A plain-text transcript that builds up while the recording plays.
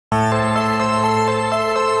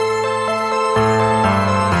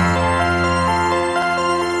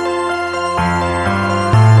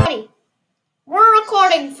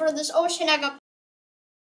this Ocean Egg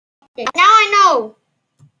update. Now I know.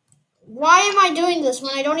 Why am I doing this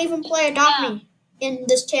when I don't even play Adopt Me in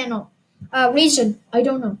this channel? Reason, I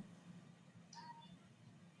don't know.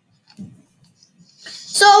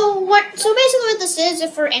 So basically what this is,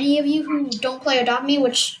 if for any of you who don't play Adopt Me,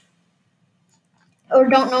 or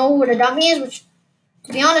don't know what Adopt Me is, which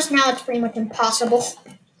to be honest now it's pretty much impossible.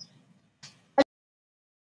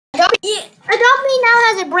 Adopt Me now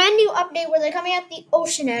has a brand new update where they're coming out the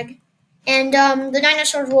Ocean Egg, and the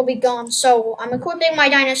dinosaurs will be gone. So I'm equipping my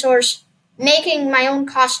dinosaurs, making my own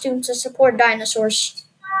costume to support dinosaurs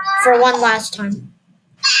for one last time.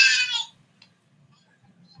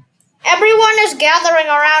 Everyone is gathering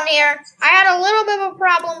around here. I had a little bit of a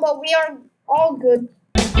problem, but we are all good.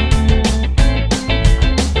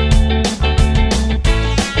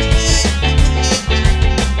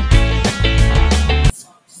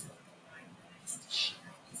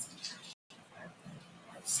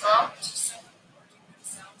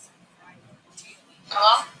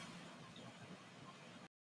 Hello?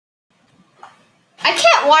 I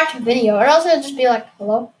can't watch a video, or else it'll just be like,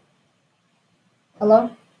 hello? Hello?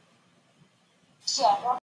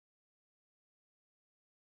 Yeah.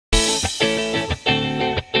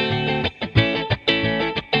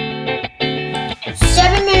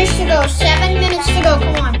 7 minutes to go. 7 minutes to go.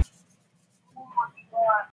 Come on.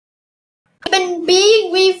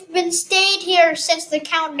 We've been stayed here since the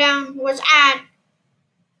countdown was at.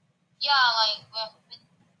 Yeah, like we've been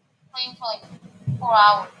playing for like 4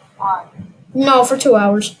 hours. Why? No, for 2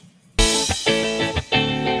 hours. 5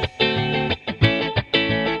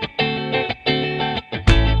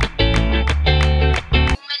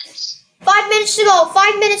 minutes to go.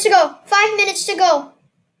 5 minutes to go. 5 minutes to go.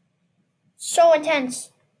 So intense.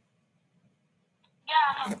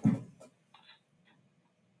 Yeah.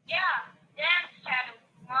 Yeah. Dance shadow.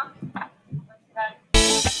 Huh?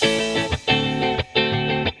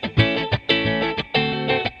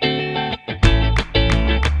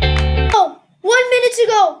 Oh, 1 minute to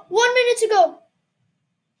go. 1 minute to go.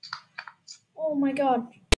 Oh my god.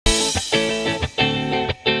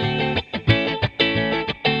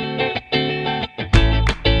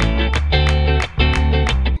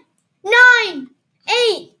 9,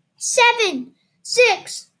 8, 7,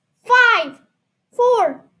 6, 5,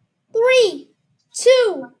 4, 3,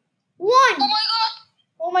 2, 1. Oh my god.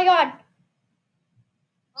 Oh my god.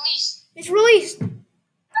 Release. It's released.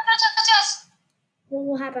 Yes. What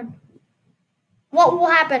will happen? What will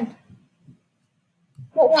happen?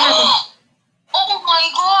 What will happen? Oh my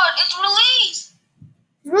god, it's released.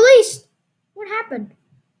 Released. What happened?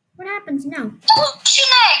 What happens now?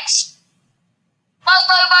 Ocean eggs. Bye.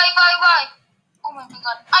 Oh my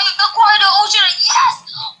god. I acquired the ocean egg. Yes.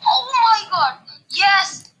 Oh my god.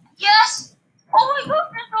 Yes. Oh my god,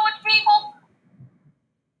 there's so much people.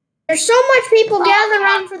 There's so much people gathered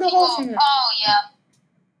around for the Ocean Egg. Oh yeah.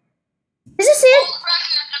 Is this it? World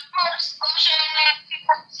record, the first ocean egg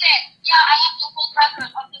people set. Yeah, I have the world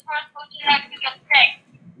record of the first ocean egg people set.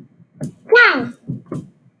 Wow.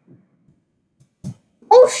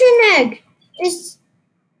 Ocean Egg is.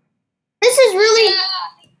 This is really.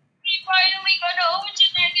 Yeah, we finally got an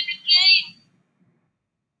ocean egg in the game.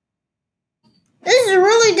 This is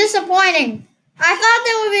really disappointing. I thought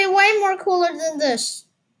that would be way more cooler than this.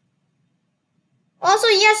 Also,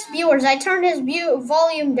 yes, viewers, I turned his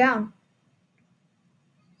volume down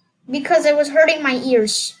because it was hurting my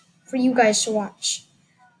ears for you guys to watch.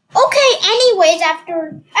 Okay, anyways, after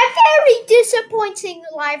a very disappointing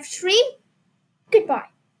live stream, goodbye.